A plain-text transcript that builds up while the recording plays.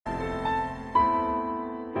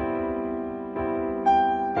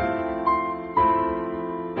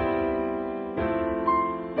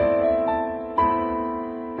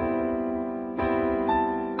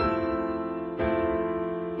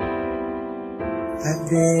I've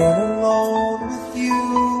been alone with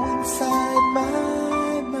you inside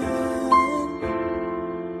my mind,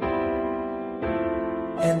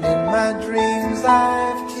 and in my dreams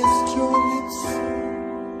I've kissed your lips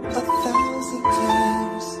 1,000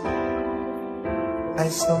 times. I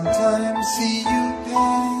sometimes see you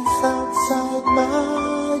pass outside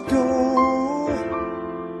my door.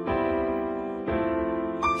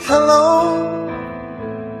 Hello,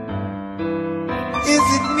 is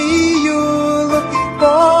it me you're looking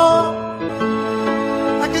for?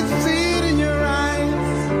 I can see it in your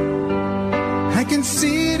eyes, I can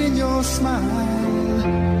see it in your smile.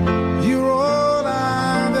 You're all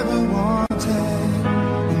I've ever wanted,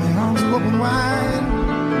 and my arms are open wide.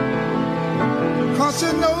 'Cause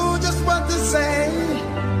you know just what to say,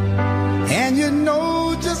 and you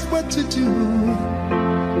know just what to do.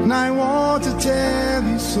 And I want to tell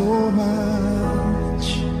you so much,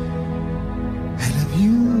 I love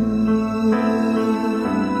you.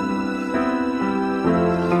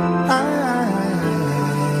 I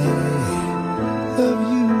love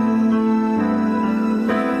you.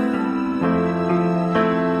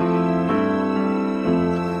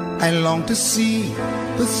 I long to see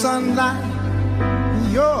the sunlight in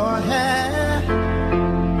your hair,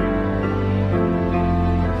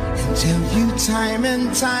 and tell you time and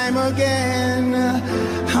time again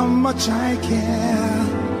how much I care.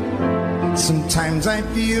 Sometimes I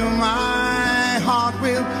feel my heart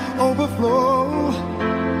will overflow.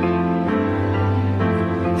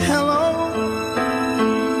 Hello,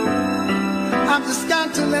 I've just got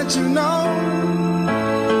to let you know,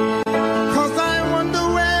 'cause I wonder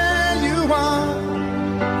where you are,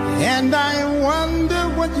 and I wonder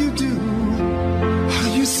what you do.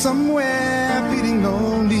 Are you somewhere feeling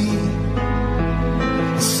lonely?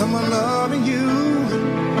 Is someone loving you?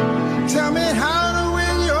 Tell me how to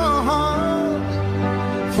win your heart,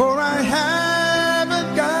 for I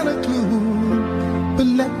haven't got a clue. But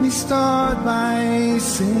let me start by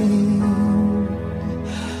saying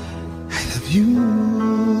I love you.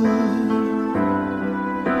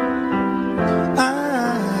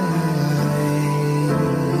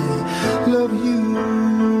 Love you.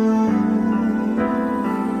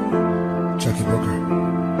 Jackie Booker.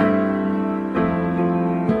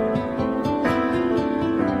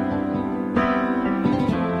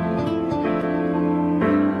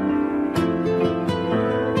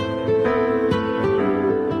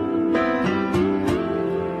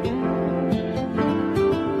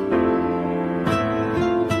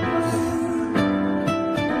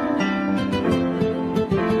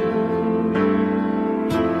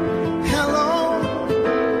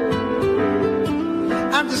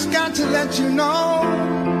 Let you know,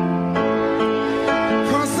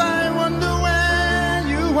 'cause I wonder where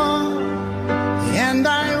you are, and I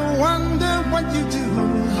wonder what you do.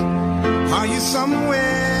 Are you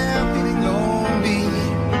somewhere feeling lonely?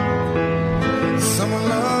 Someone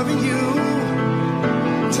loving you?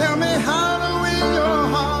 Tell me how to win your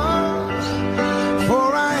heart, for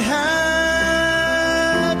I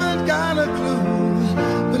haven't got a clue.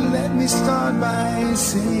 But let me start by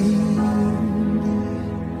saying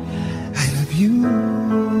you. I love you.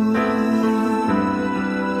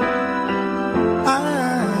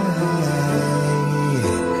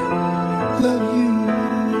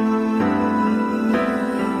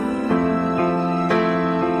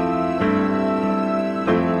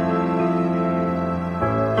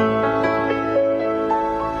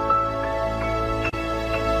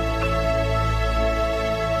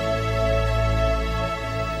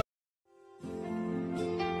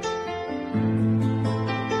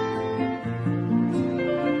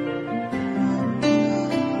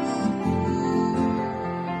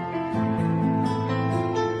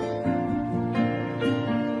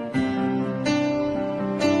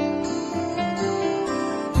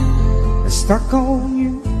 Stuck on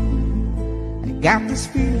you, I got this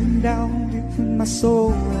feeling down deep in my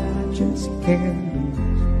soul that I just can't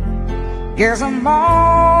lose. Guess I'm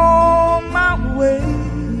on my way.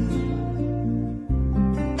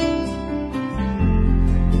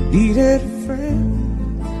 Needed a friend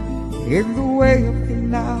in the way I feel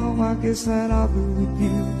now. I guess that I'll be with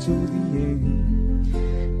you to the end.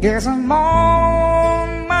 Guess I'm on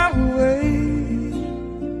my way.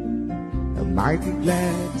 I might be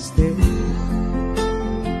glad to stay.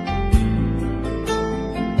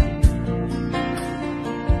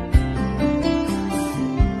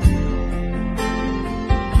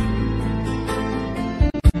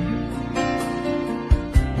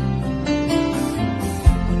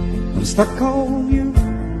 Stuck on you,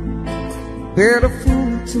 been a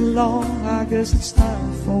fool too long. I guess it's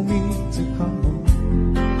time for me to come home.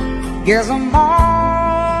 Guess I'm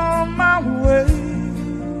on my way.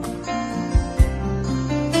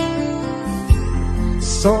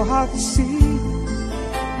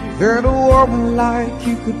 that a woman like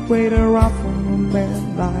you could wait around for a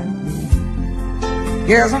man like me.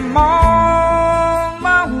 Guess I'm on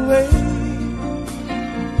my way.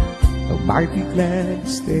 I might be glad to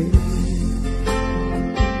stay.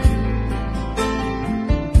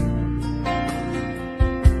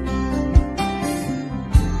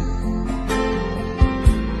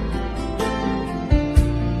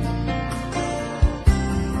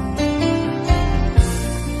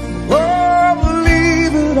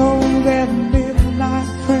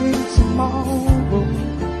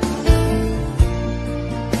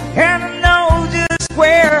 And I know just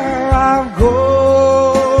where I'm going.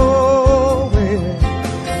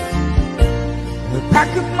 I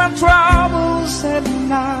pack up my troubles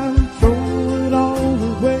and I'll throw it all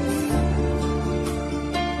away.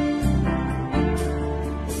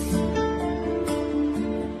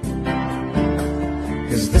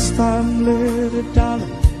 Cause this time, little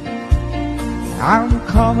darling, I'm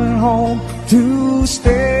coming home to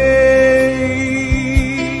stay.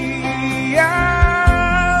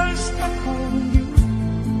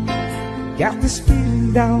 Got this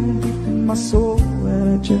feeling down deep in my soul that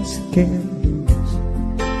I just can't lose.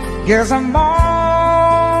 Guess I'm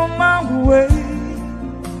on my way.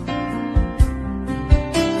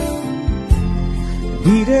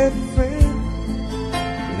 Need a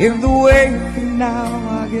friend in the way now.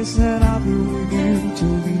 I guess that I'll be with you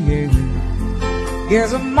till the end.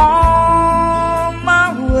 Guess I'm on my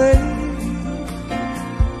way.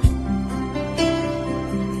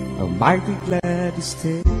 I might be glad to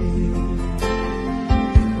stay.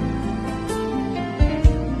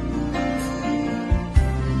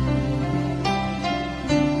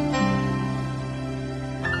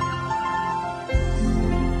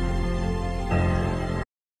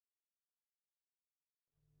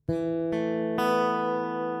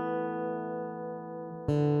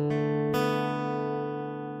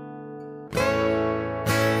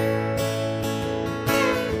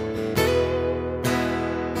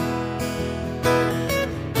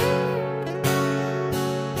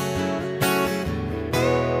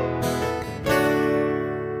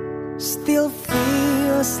 Still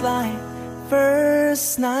feels like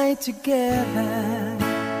first night together.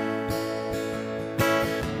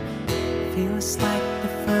 Feels like the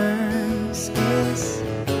first kiss,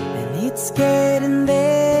 and it's getting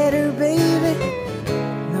better, baby.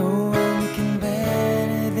 No one can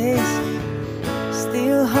better this.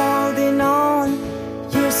 Still holding on,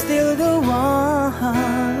 you're still the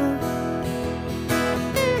one.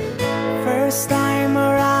 First time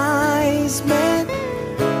our eyes met,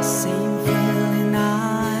 same feeling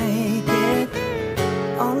I get,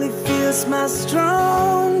 only feels much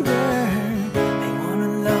stronger. I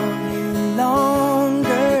wanna love you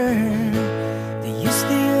longer. Do you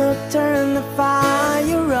still turn the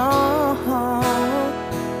fire on?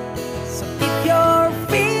 So if you're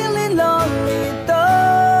feeling lonely, though,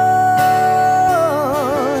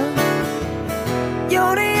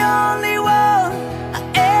 you're the only one I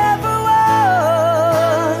ever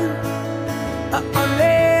want. I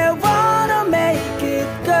only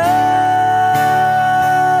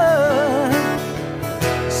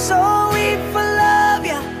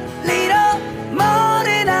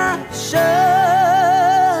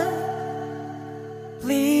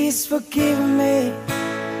forgive me,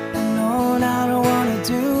 I know what I don't wanna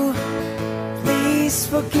do. Please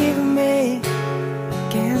forgive me, I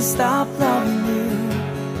can't stop loving you.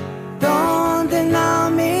 Don't deny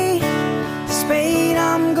me this pain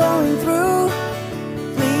I'm going through.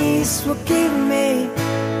 Please forgive me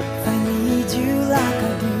if I need you like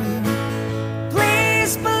I do.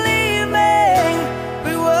 Please believe me,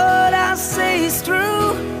 every word I say is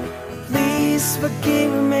true. Please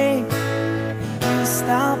forgive me,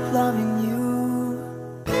 stop loving you.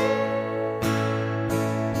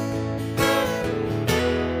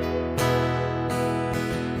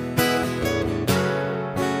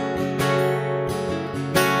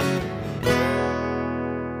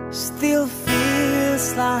 Still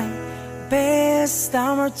feels like best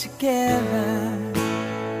time we're together.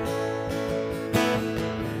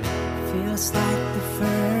 Feels like the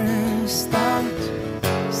first start.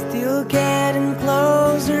 Still getting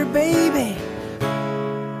closer, baby.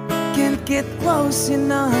 Can't get close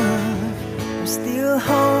enough. I'm still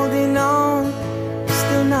holding on,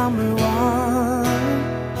 still number one.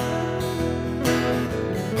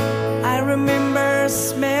 I remember the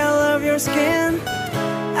smell of your skin.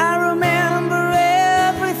 I remember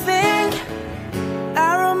everything.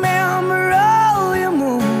 I remember all your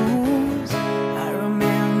moves. I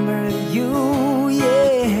remember you,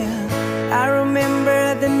 yeah. I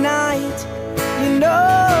remember the night, you know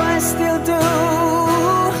I still do.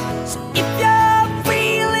 So if you're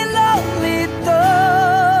feeling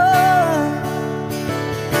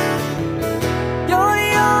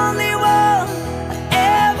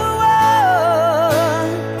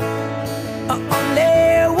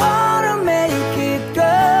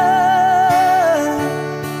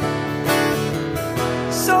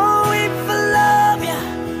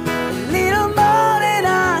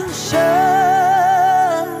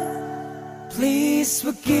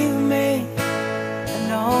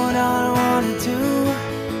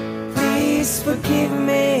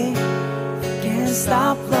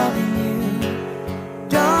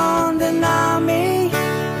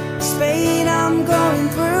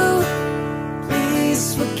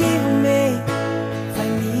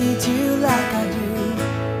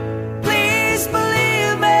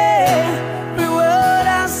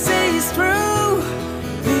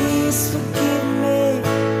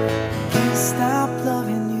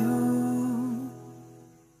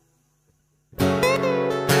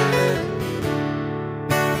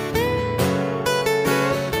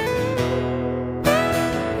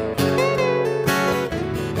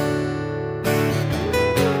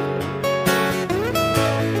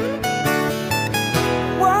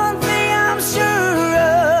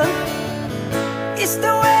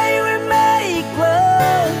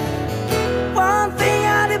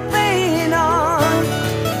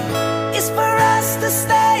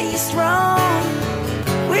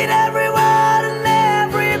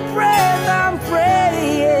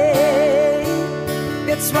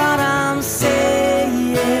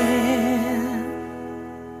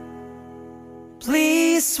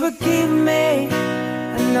Please forgive me,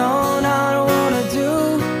 I know not what I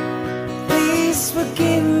do. Please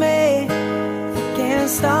forgive me, I can't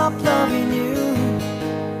stop loving you.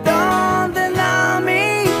 Don't deny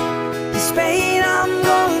me this pain I'm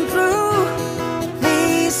going through.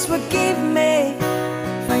 Please forgive me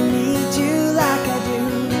if I need you like I do.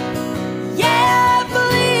 Yeah,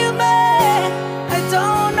 believe me, I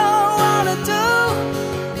don't know what to do.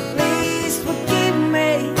 Please forgive me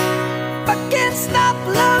if I can't stop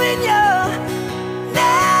loving you.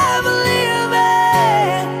 Never leave me,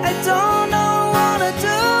 I don't know what to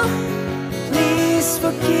do. Please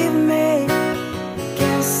forgive me, I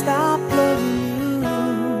can't stop loving you.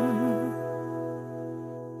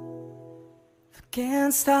 I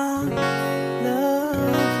can't stop loving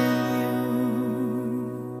you.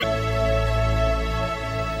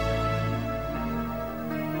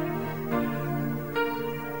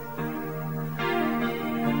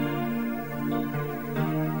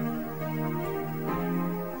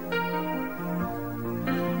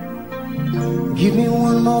 Give me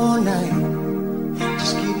one more night,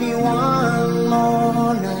 just give me one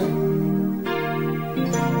more night.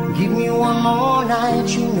 Give me one more night,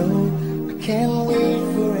 you know I can't wait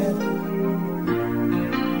forever.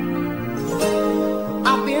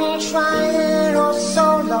 I've been trying oh so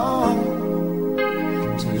long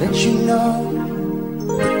to let you know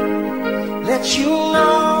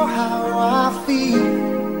how I feel.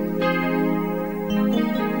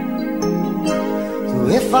 So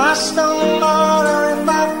if I stumble or if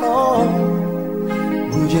I fall,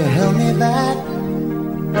 would you help me back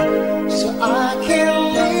so I can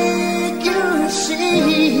make you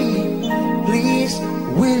see? Please,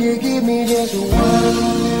 will you give me just one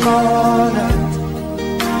more night?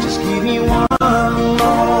 Just give me one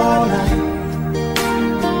more night.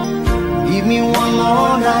 Give me one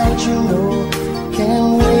more night, you know, can't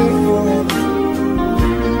wait forever.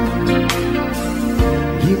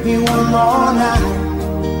 Give me one more night.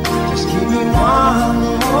 Just give me one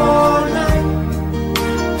more night.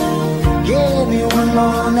 Give me one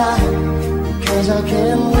more night, because I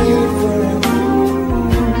can't wait forever.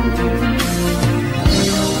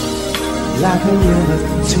 Like a river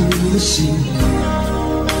to the sea,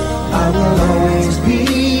 I will always be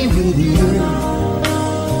with you.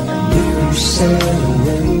 And if you sail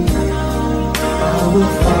away, I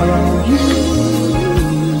will follow you.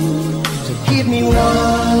 So give me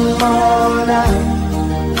one more night.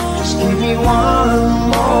 Just give me one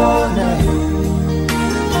more night.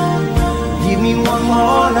 Give me one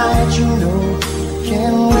more night, you know,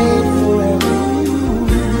 can't wait forever.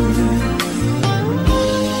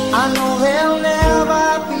 I know there'll never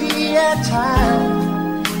be a time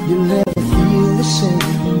you'll never feel the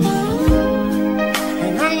same.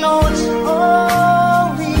 And I know it's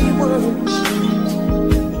only words,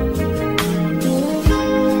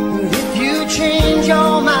 but if you change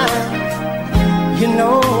your mind, you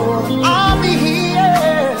know I'll be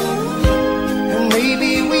here, and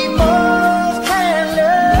maybe we both can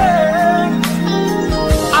learn.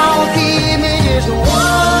 I'll give me just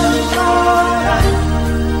one more night.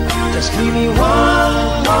 Just give me one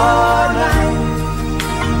more night.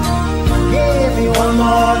 Give me one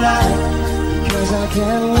more night, because I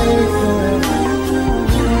can't wait forever.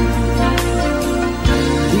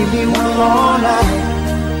 Give me one more night.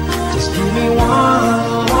 Just give me one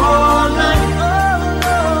more night.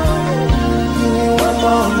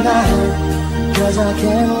 All night, 'cause I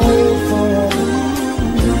can't wait forever.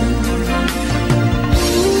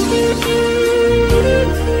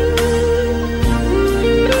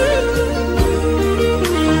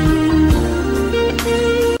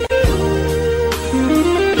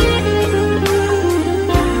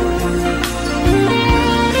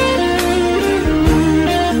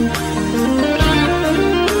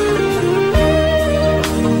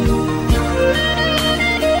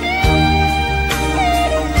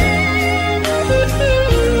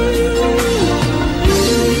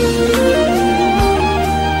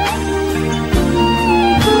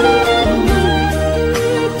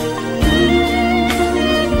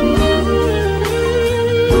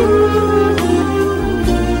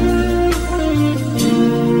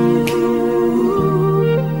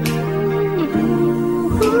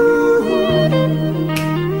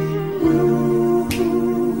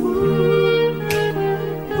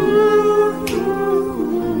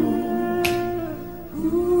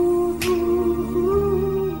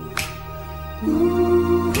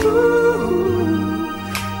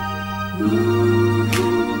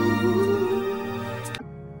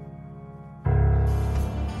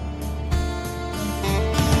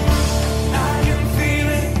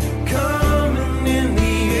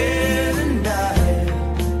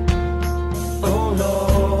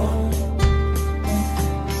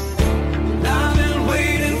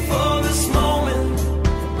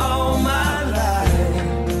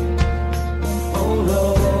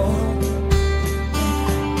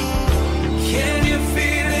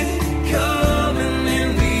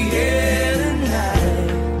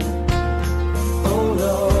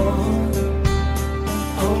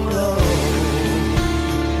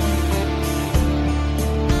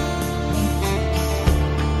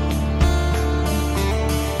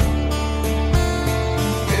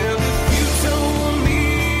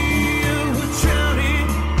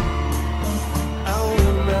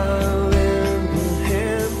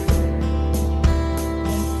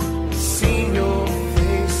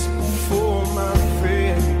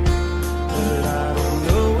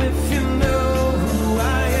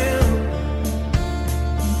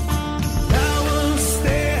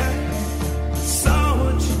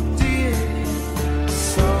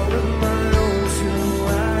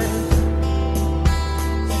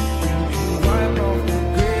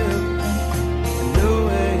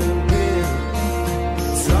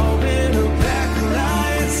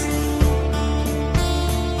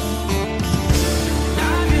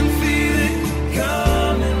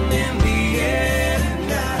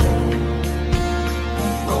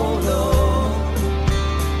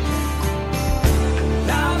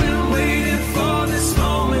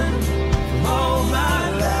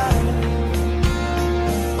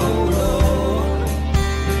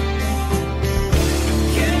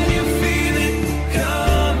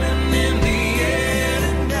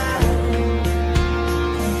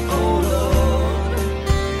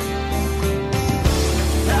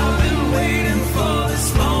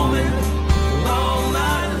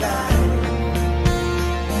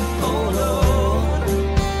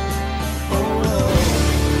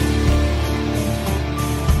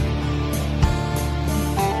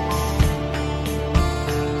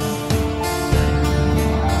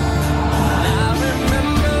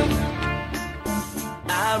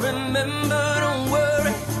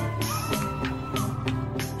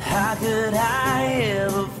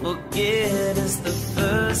 forget is the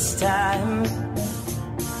first time,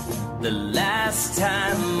 the last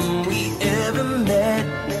time we ever met.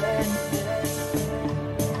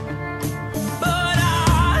 But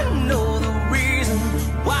I know the reason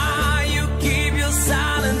why you keep your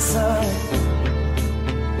silence up.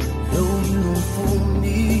 Though you don't fool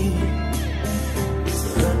me, the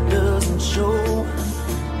hurt doesn't show,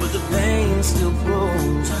 but the pain still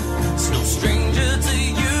grows. It's no stranger to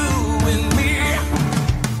you and me.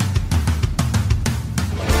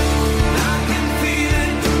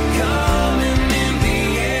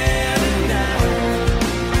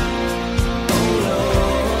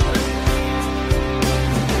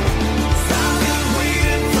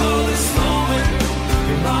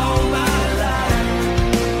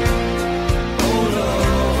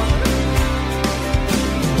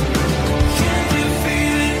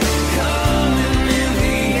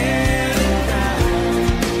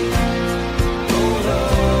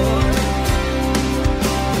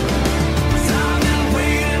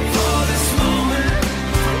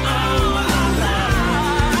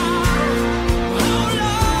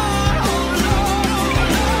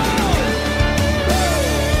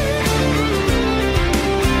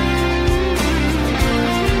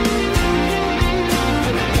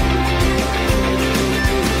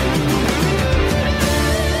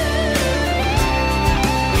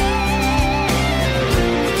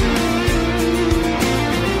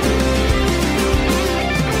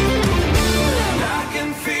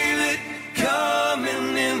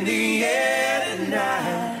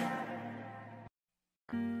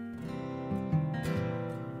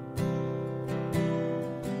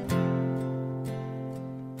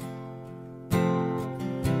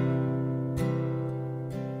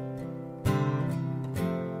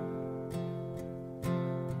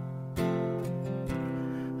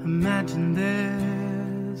 Imagine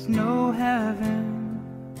there's no heaven.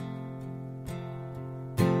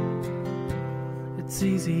 It's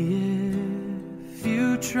easy if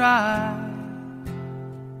you try.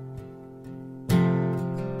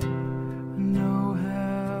 No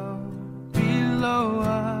hell below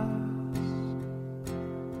us,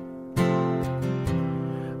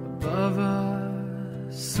 above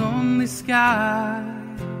us only sky.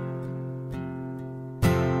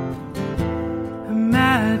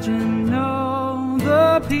 Imagine all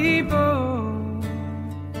the people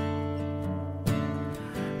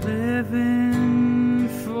living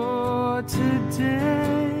for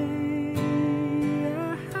today.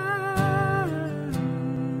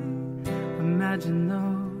 Imagine no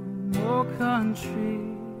more countries.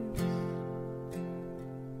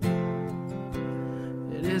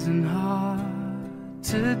 It isn't hard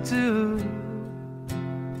to do.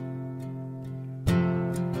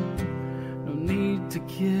 To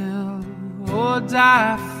kill or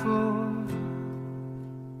die for.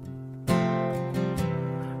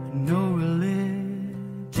 No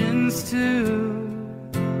religions too.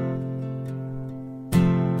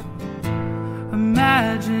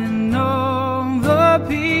 Imagine all the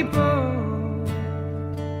people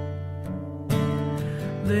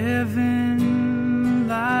living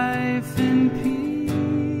life in peace.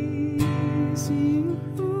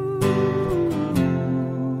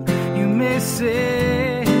 You may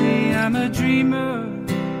say I'm a dreamer,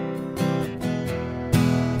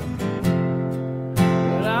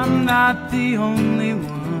 but I'm not the only one.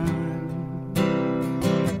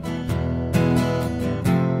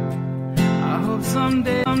 I hope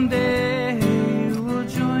someday you will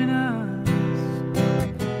join us,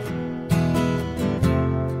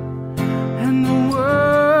 and the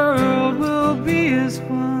world will be as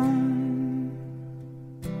one.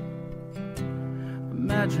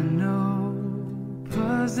 Imagine no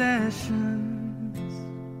possessions.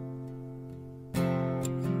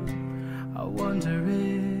 I wonder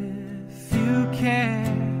if you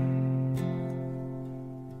care.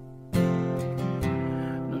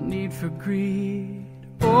 No need for greed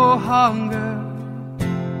or hunger.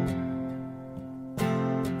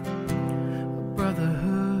 A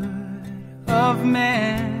brotherhood of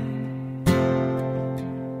man.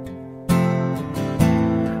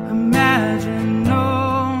 Imagine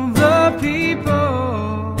all the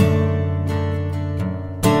people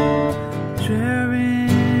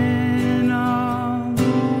sharing all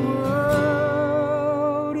the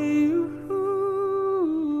world.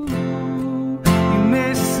 You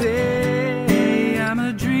may say I'm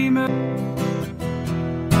a dreamer,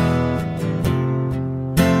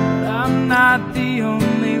 but I'm not the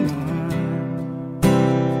only one.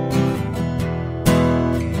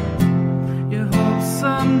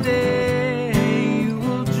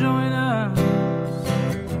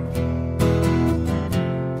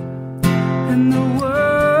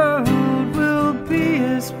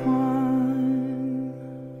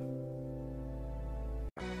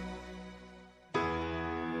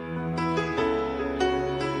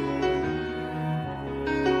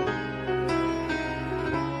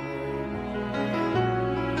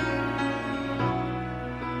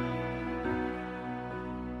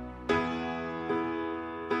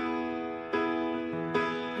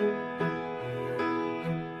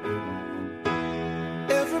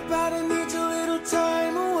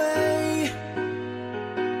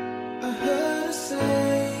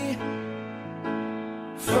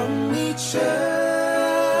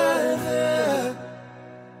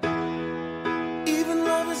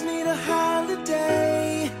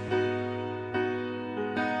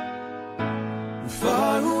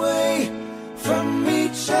 far away from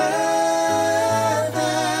each other.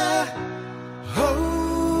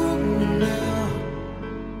 Hold me now.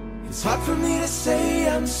 It's hard for me to say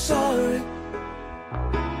I'm sorry.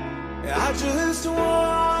 I just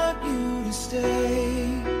want you to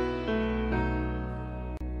stay.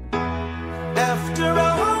 After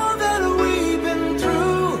all that we've been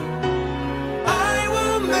through, I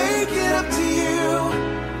will make it up to you.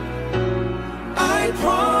 I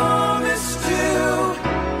promise to.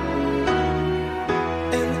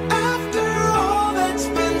 And after all that's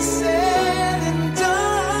been said and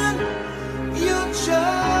done, you're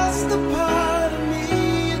just a part of me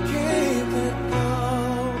you can't let go.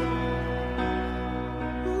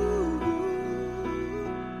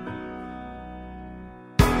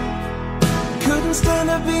 Couldn't stand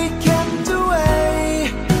to be kept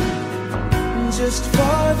away just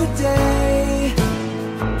for the day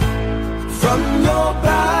from your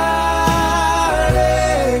body.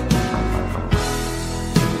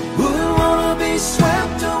 Wouldn't wanna be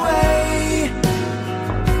swept away,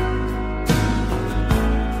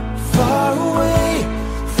 far away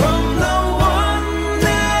from the one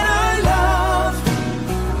that I love.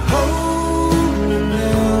 Hold me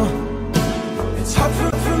now. It's hard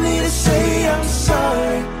for me to say I'm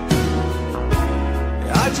sorry.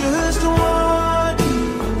 I just want you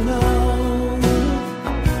to know.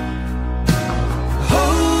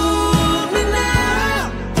 Hold me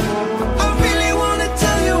now. I really want to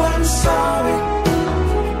tell you I'm sorry.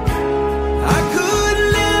 I could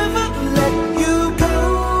never let you go.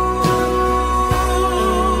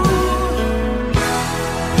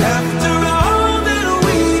 After all that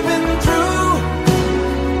we've been through,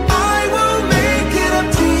 I will make it up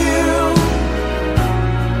to you.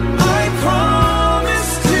 I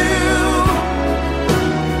promise to.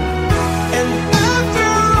 And after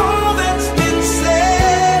all that's been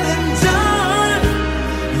said and done,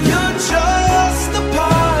 you're just a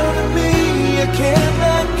part of me you can't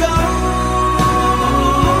let go.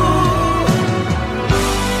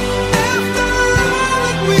 After all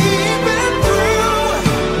that we've been through,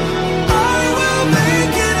 I will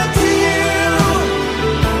make it up to you.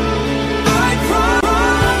 I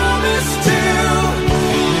promise to.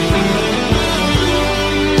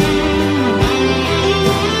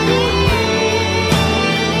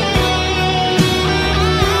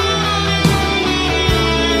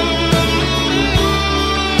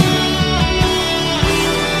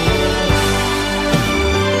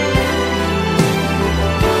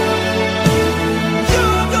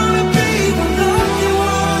 You're gonna be the lucky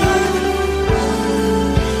one.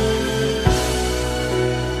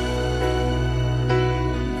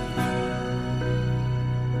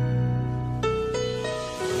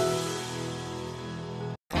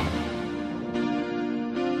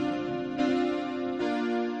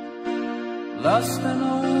 Lost and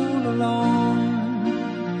all alone,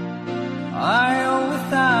 I always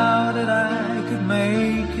thought that I could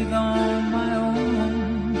make it on my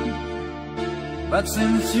own. But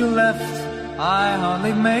since you left, I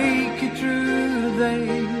hardly make it through the day.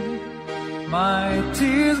 My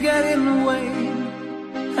tears get in the way,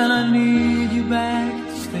 and I need you back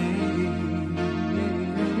to stay.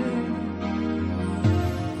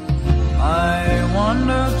 I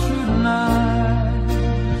wander through the night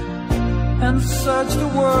and search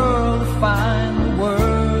the world to find the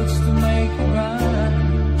words to make it right.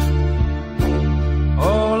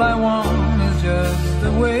 All I want is just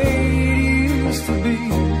the way it used to be.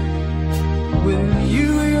 With you,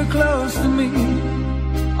 you're close to me.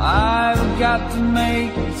 I've got to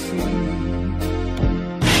make it see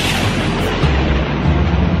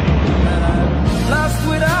that I'm lost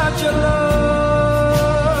without your love.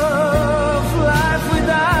 Life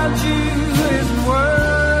without you isn't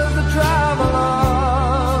worth the travel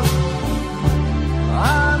of.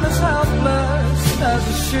 I'm as helpless as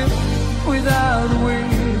a ship without a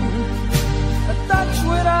wheel, a touch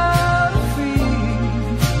without a feel.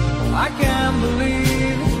 I can't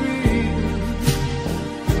believe it's real.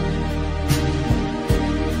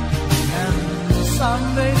 And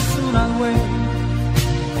someday soon I'll wake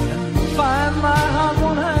and find my heart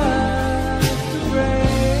won't have to break.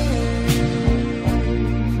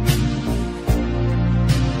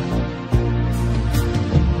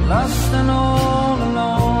 Lost and all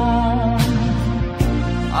alone,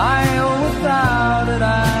 I always thought that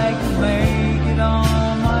I could make it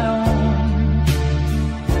on my own.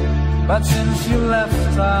 But since you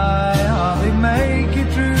left, I hardly make it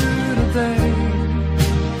through the day.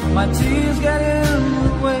 My tears get in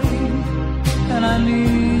the way, and I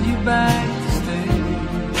need you back to stay.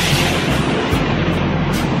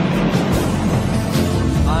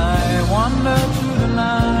 I wander through the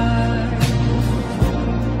night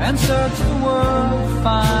and search the world to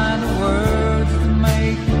find the words to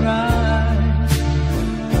make it right.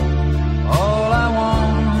 All I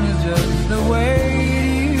want is just the way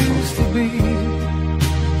it used to be,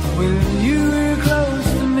 with you close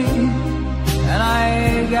to me, and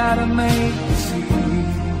I gotta make you see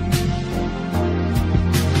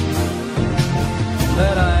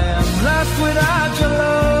that I am lost without your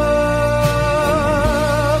love.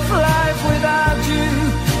 Life without you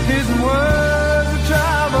isn't worth the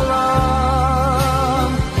travel on.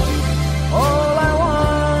 All I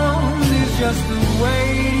want is just the way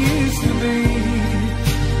it used to be.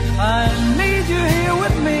 I need you here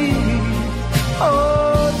with me.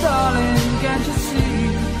 Oh, darling, can't you see?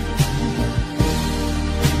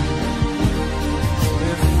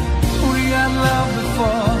 If we had love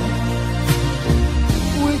before,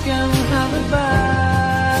 we can have it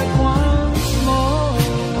back once more.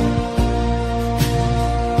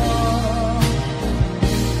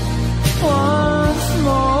 Once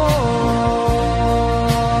more.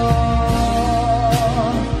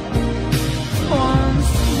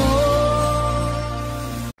 Once more.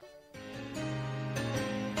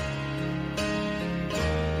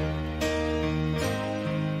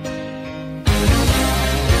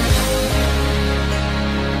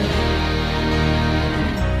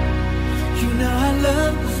 You know our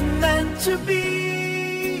love was meant to be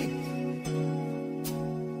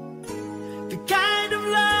the kind of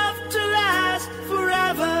love to last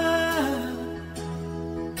forever.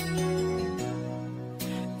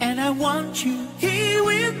 And I want you here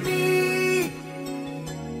with me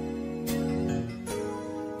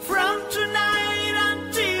from tonight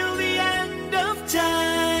until the end of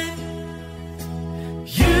time.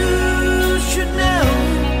 You should know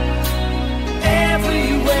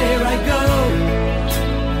everywhere I go,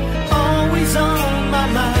 always on my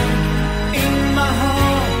mind, in my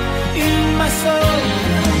heart, in my soul.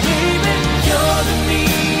 Baby, you're the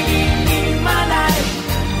meaning in my life.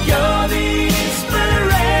 You're the inspiration.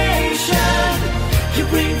 You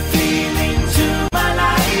bring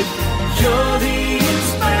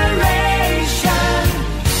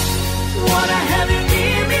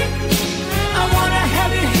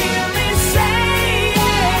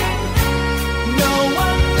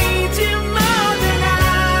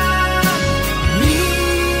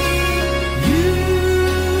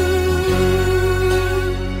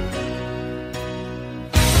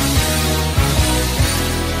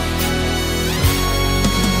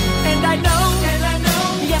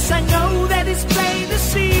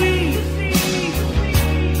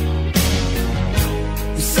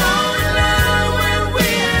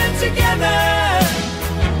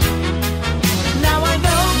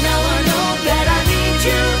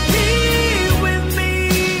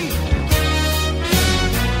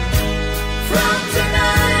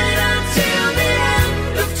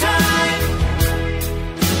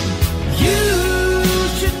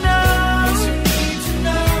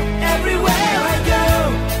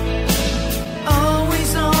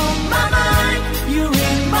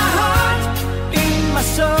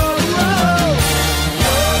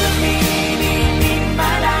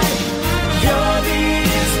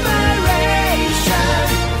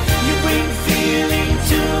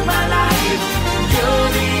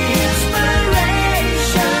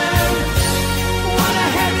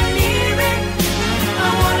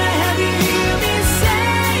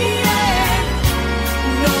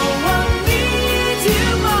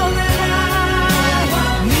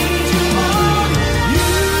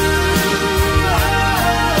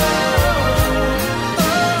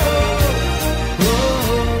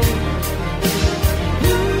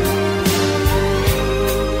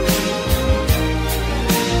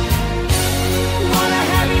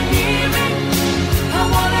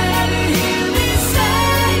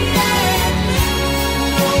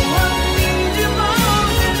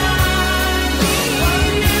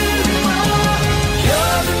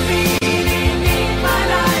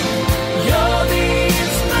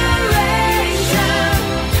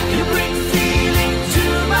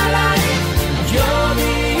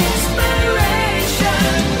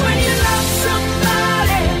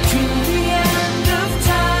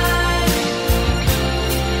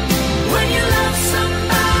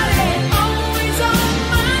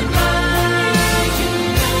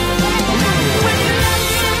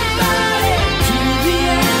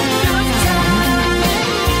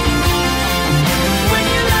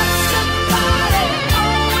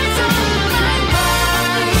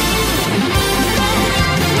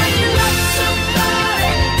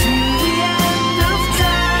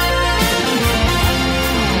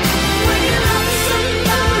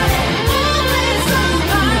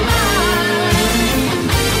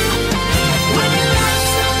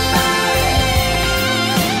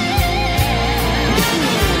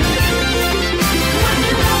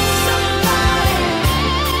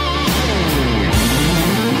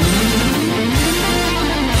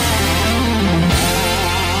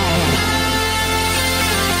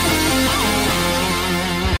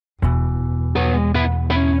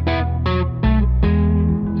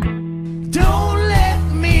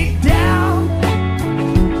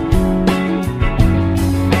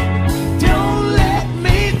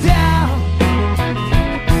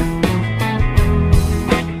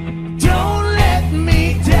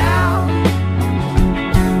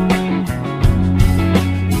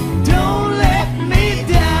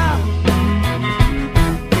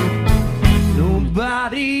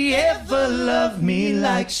love me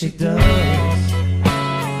like she does.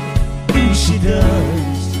 Ooh, she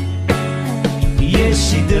does. Yes,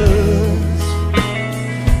 she does.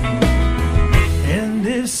 And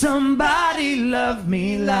if somebody loved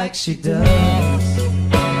me like she does,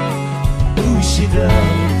 ooh, she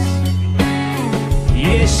does.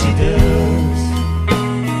 Yes, she does.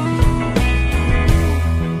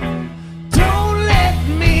 Don't let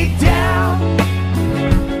me down.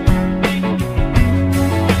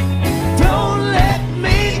 Don't let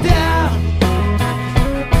me down.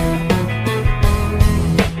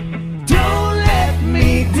 Don't let me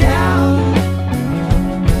down.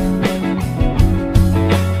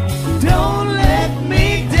 Don't let me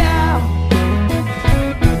down.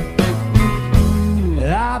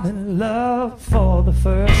 I'm in love for the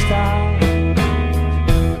first time.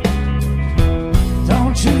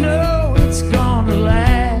 Don't you know it's gonna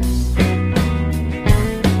last?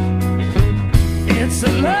 It's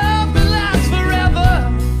a love that lasts forever.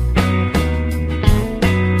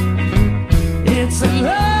 It's a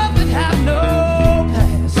love that have no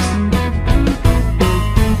past.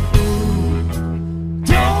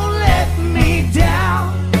 Don't let me down.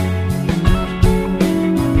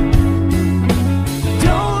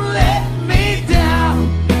 Don't let me down.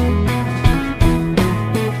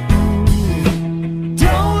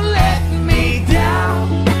 Don't let me down.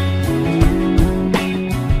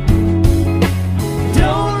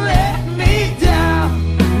 Don't let me down.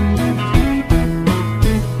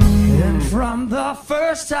 And from the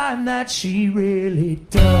first time that she really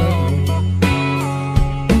dug me,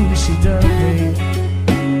 ooh, she dug me.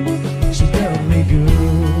 She dug me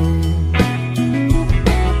good.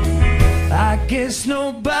 I guess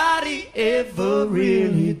nobody ever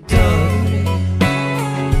really dug me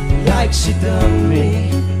like she dug me.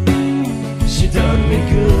 She dug me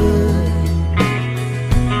good.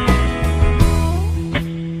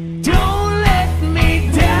 Don't let me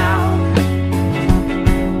down.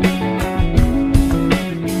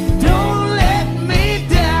 Don't let me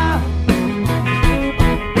down.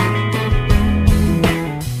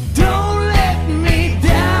 Don't let me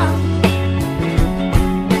down.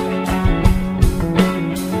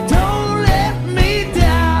 Don't let me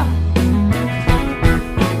down.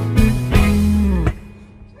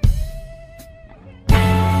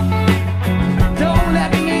 Don't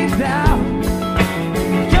let me down.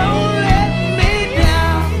 Don't let me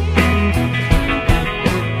down.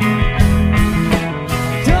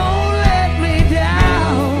 Don't let me down.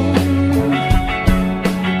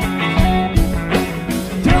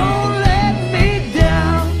 Don't let me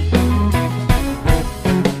down.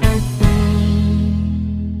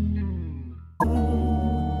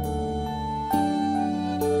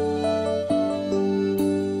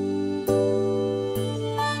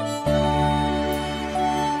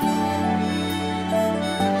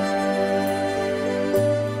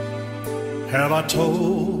 Have I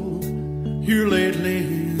told you lately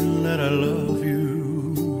that I love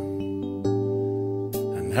you?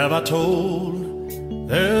 And have I told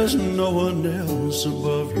there's no one else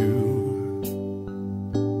above you?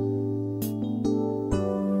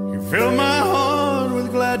 You fill my heart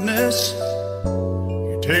with gladness.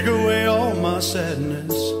 You take away all my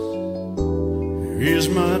sadness. You ease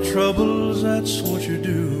my troubles, that's what you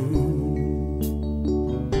do.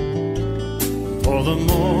 For the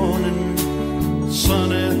morning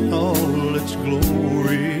sun in all its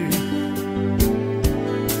glory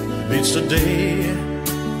meets the day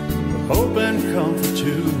with hope and comfort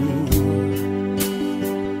too.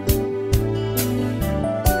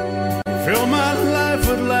 Fill my life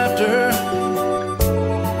with laughter,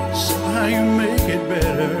 somehow you make it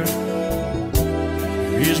better.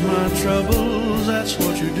 You ease my troubles, that's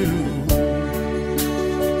what you do.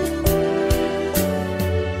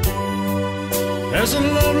 There's a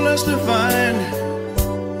love less defined,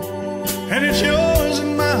 and it's yours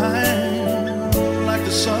and mine, like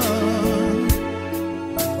the sun.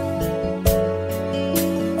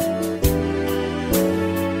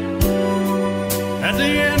 At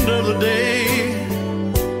the end of the day,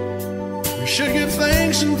 we should give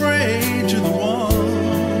thanks and pray to the one,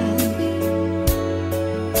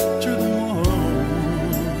 to the one.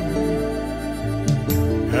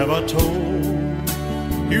 Have I told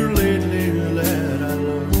you lately that I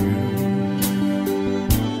love you?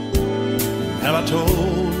 Have I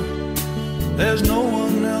told there's no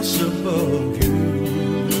one else above you?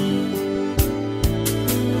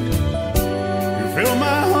 You fill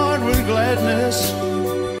my heart with gladness,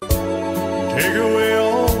 take away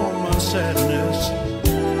all my sadness.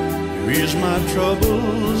 You ease my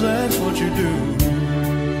troubles, that's what you do.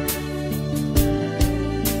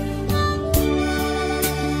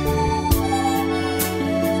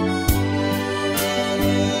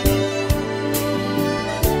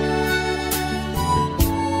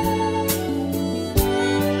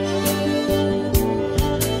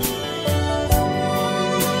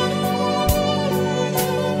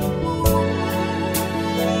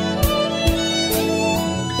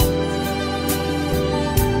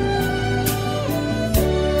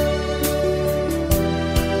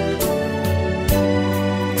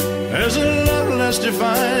 There's a love less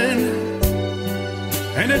defined,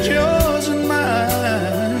 and it's yours and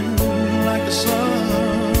mine like the sun.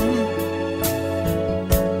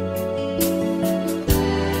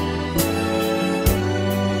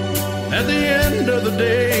 At the end of the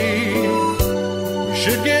day, we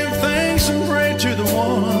should give thanks and pray to the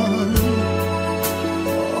one,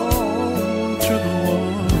 oh, to the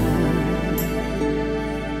one.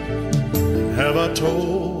 Have I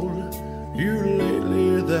told you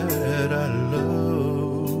lately that I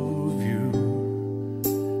love you?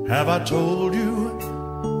 Have I told you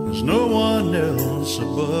there's no one else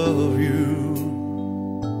above you?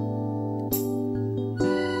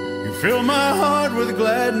 You fill my heart with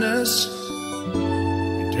gladness,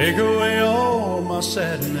 you take away all my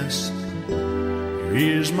sadness, you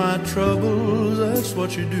ease my troubles, that's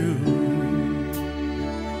what you do.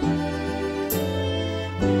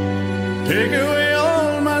 Take away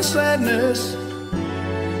all my sadness,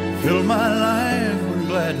 fill my life with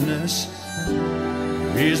gladness,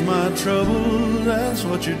 ease my troubles, that's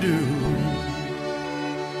what you do.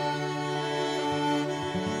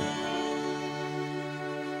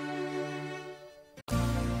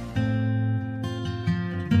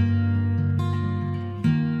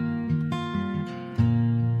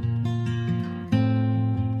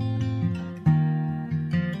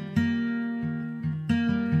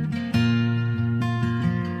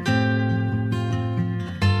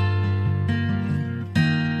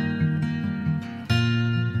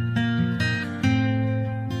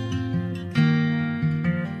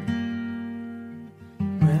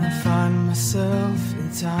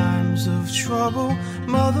 Times of trouble,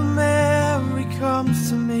 Mother Mary comes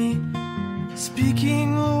to me,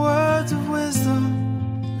 speaking words of wisdom,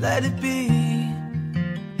 let it be.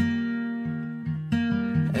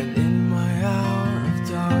 And in my hour of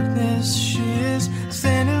darkness, she is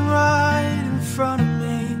standing right in front of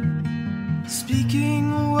me,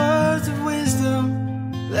 speaking words of wisdom,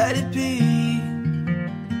 let it be.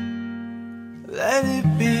 Let it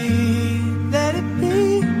be, let it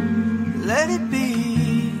be, let it be.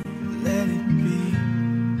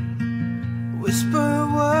 Whisper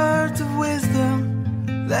words of wisdom,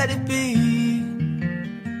 let it be.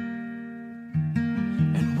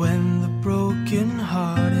 And when the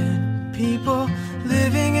broken-hearted people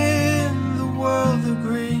living in the world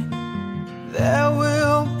agree, there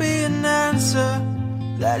will be an answer,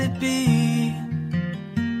 let it be.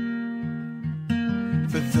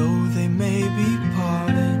 For though they may be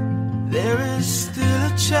parted, there is still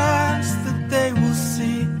a chance that they will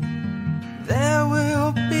see. There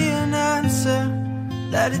will be an answer,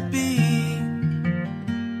 let it be.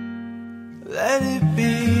 Let it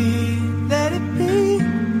be, let it be,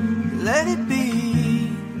 let it be,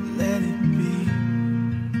 let it be.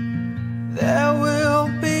 There will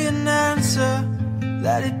be an answer,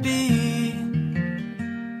 let it be.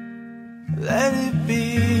 Let it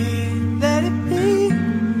be, let it be,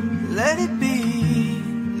 let it be,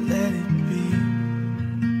 let it be.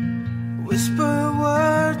 Whisper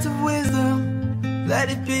words of wisdom, let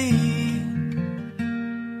it be.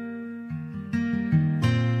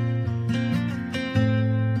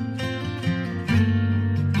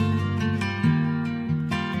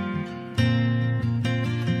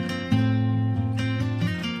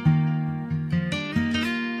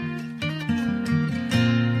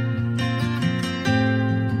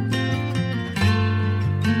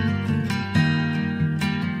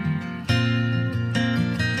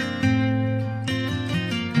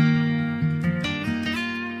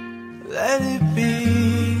 Let it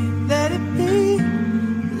be, let it be,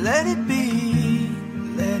 let it be,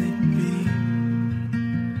 let it be.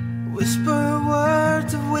 Whisper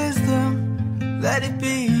words of wisdom, let it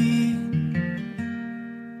be.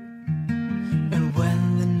 And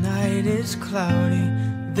when the night is cloudy,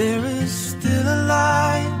 there is still a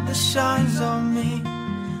light that shines on me.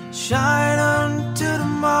 Shine unto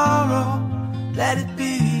tomorrow, let it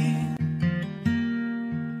be.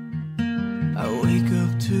 I wake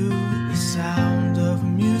up to the sound of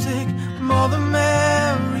music, Mother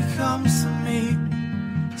Mary comes to me,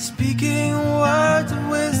 speaking words of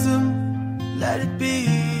wisdom, let it be.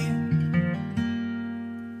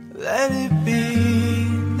 Let it be,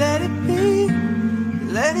 let it be,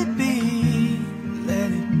 let it be,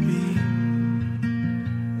 let it be.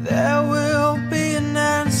 There will be an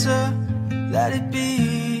answer, let it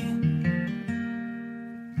be.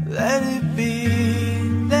 Let it be,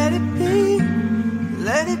 let it be,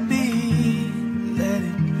 let it be, let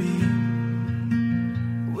it be.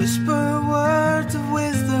 Whisper words of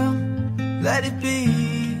wisdom, let it be.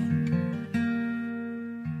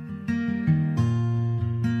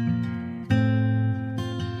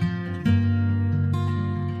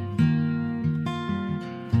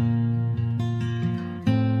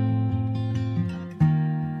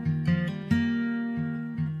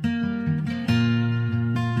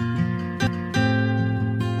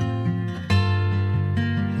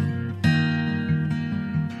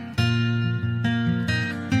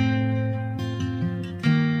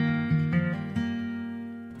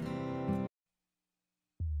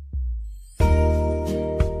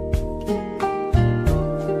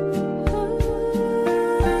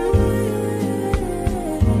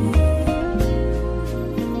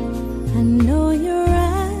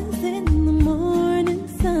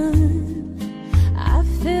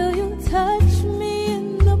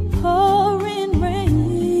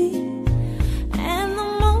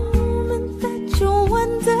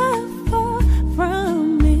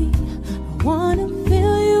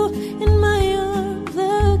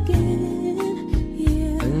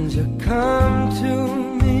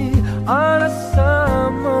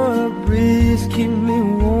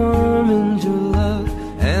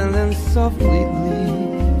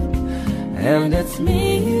 it's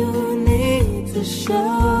me you need to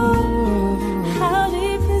show. How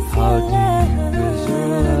deep is your love?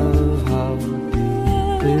 How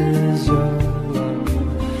deep is your love?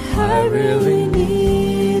 I really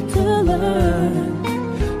need to learn,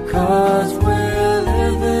 'cause we're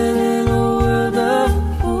living in a world of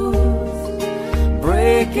fools,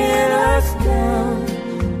 breaking us down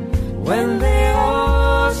when they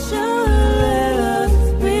all should let us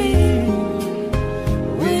be.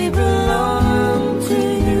 We belong to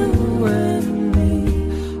you and me.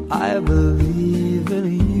 I believe in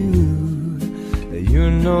you. You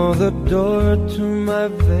know the door to my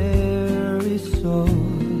very soul.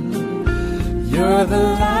 You're the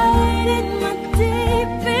light in my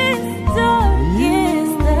deepest,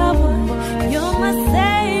 darkest hour. You're my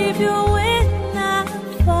savior when I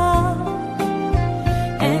fall.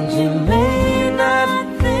 And you may not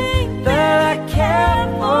think that I care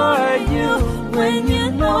for you, when you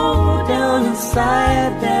know down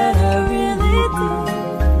inside that I really do.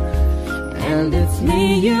 And it's me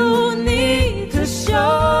you need to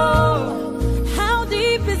show. How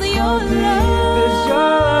deep is your love? Is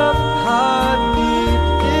your love? How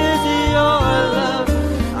deep is your love?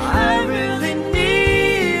 I really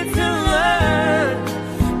need to learn,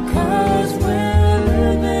 'cause we're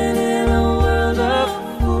living in a world of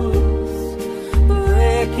fools,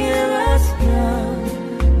 breaking us down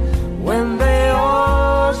when they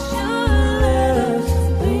all should let us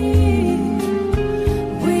be.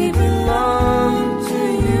 We belong to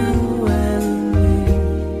you and me.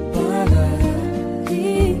 Ba-da-dee-da,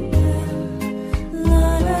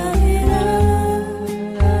 la-da-dee-da,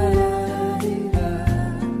 la-da-dee-da.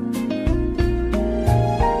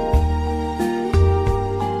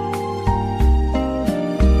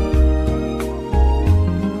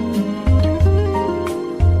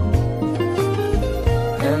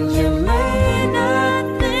 And you may not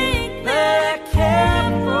think that I care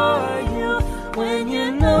for you, when you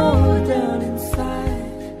know down inside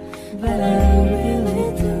that I really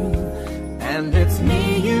do. And it's me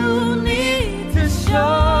you need to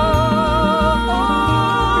show.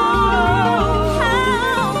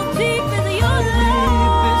 How deep is your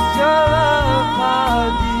love? Is your love? How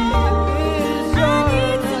deep is I your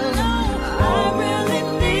need to know. I really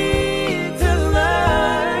need to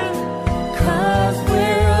learn, 'cause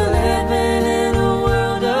we're living in a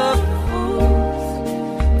world of fools,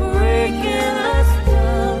 breaking us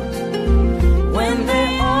down when they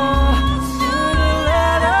all should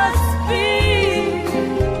let us be.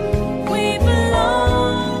 We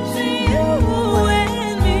belong to you and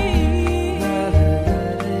me.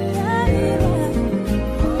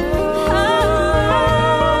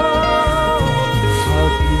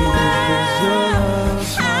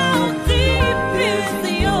 How deep is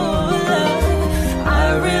your love? I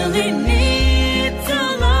really need to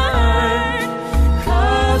learn,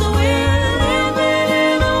 'cause we're living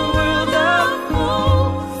in a world of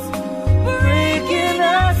fools, breaking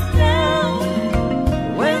us down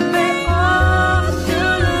when they all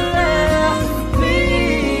should let us be.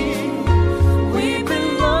 We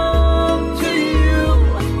belong to you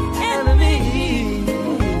and me.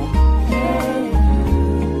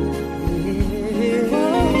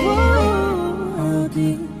 How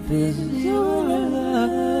deep is your love?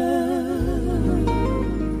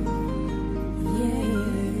 Yeah.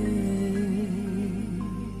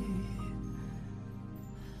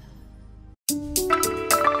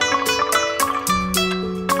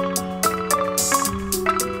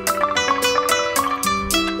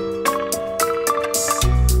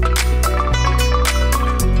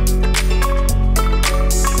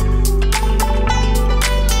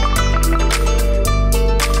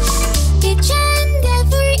 Each and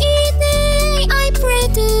every evening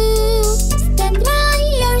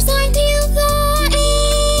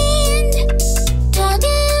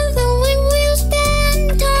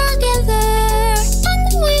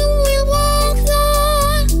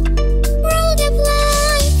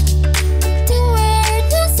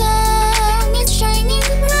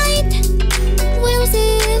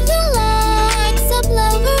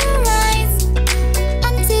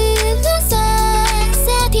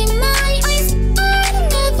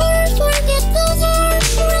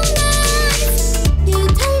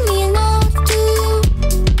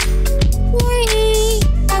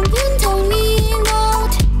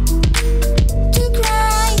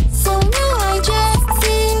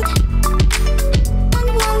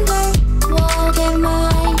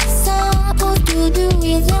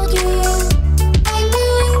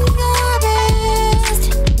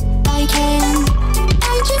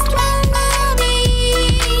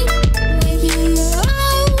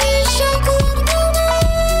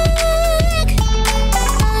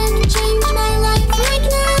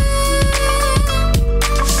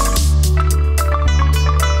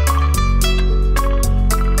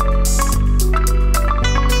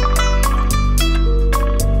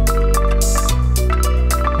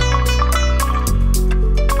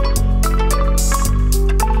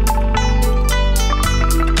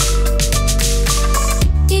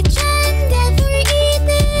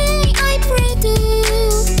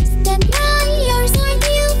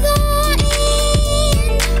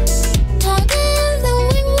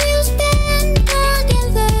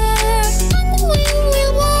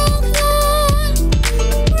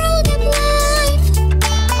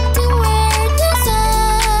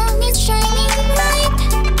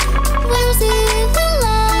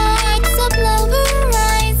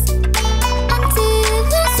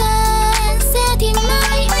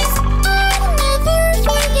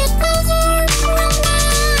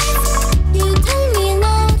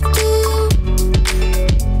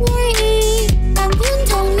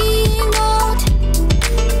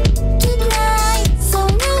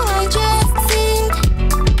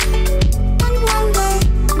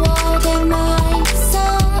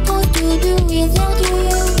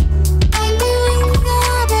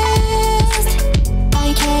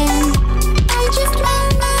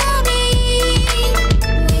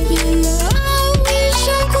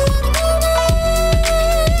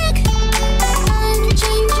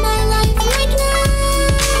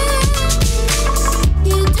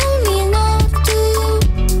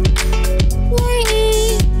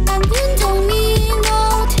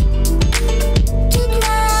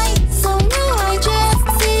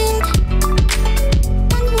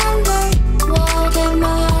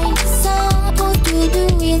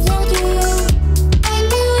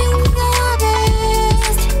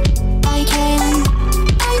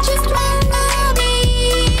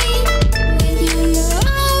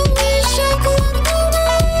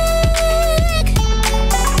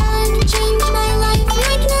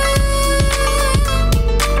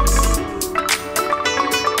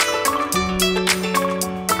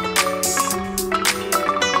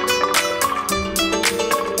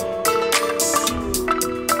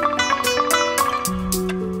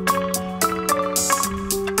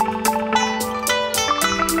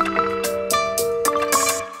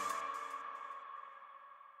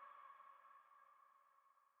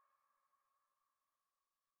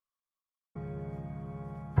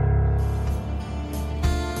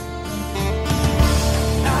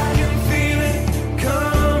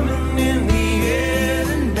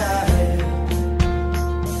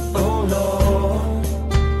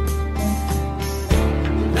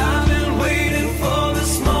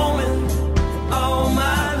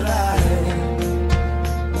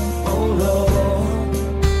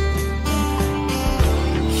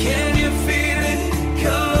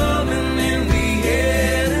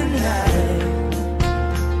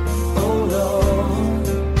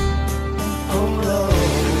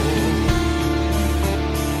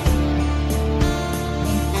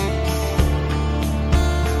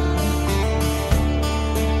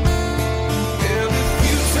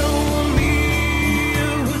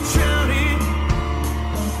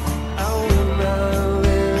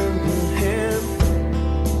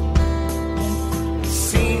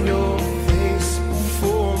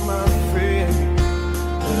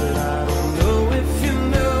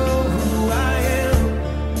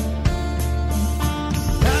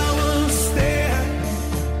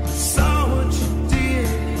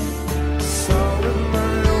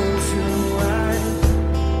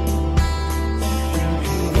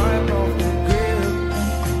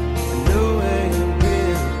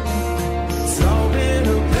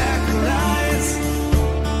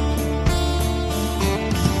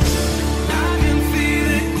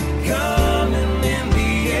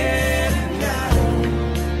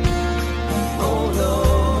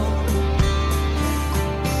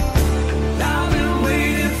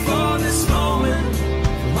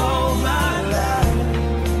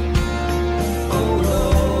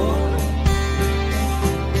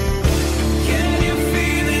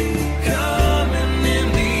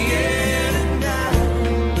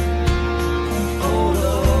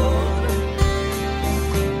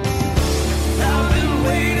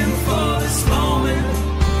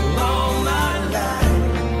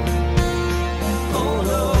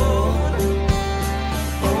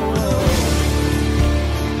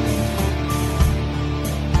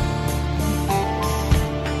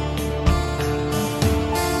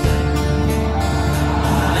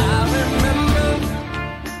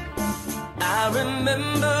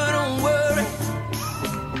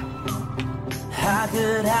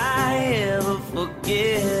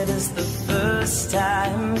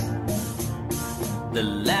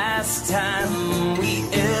last time